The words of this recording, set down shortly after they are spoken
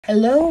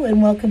Hello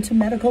and welcome to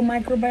Medical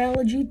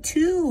Microbiology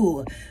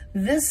 2.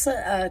 This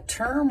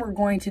term we're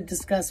going to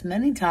discuss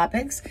many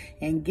topics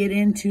and get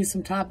into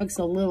some topics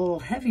a little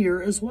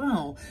heavier as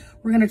well.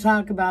 We're going to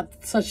talk about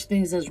such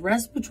things as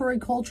respiratory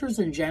cultures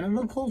and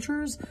genital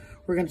cultures.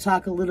 We're going to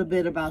talk a little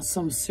bit about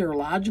some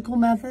serological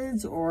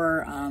methods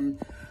or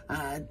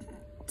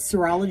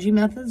serology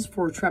methods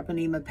for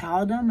Treponema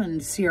pallidum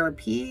and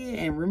CRP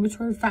and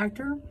rheumatoid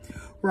factor.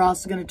 We're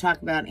also going to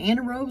talk about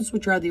anaerobes,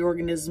 which are the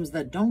organisms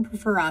that don't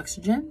prefer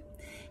oxygen.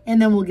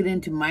 And then we'll get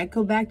into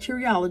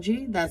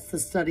mycobacteriology. That's the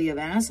study of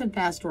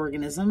acid-fast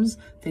organisms,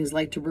 things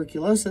like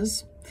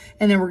tuberculosis.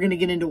 And then we're going to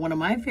get into one of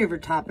my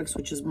favorite topics,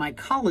 which is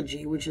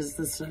mycology, which is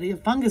the study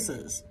of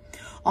funguses.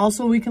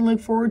 Also, we can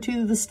look forward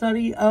to the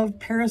study of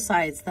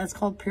parasites. That's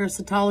called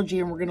parasitology,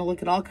 and we're going to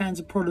look at all kinds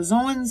of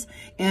protozoans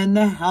and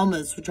the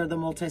helminths, which are the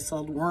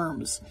multicelled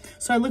worms.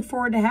 So I look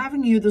forward to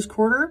having you this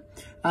quarter,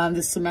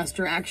 this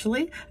semester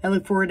actually. I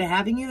look forward to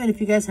having you, and if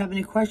you guys have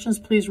any questions,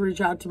 please reach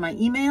out to my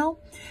email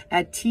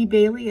at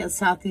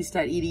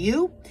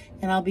tbailey@southeast.edu,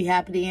 and I'll be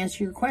happy to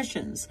answer your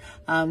questions.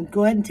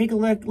 Go ahead and take a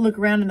look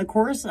around in the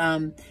course.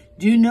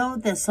 Do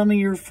note that some of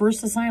your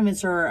first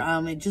assignments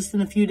are just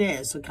in a few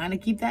days, so kind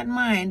of keep that in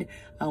mind.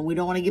 We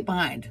don't want to get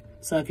behind.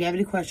 So if you have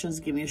any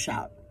questions, give me a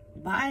shout.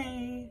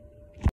 Bye.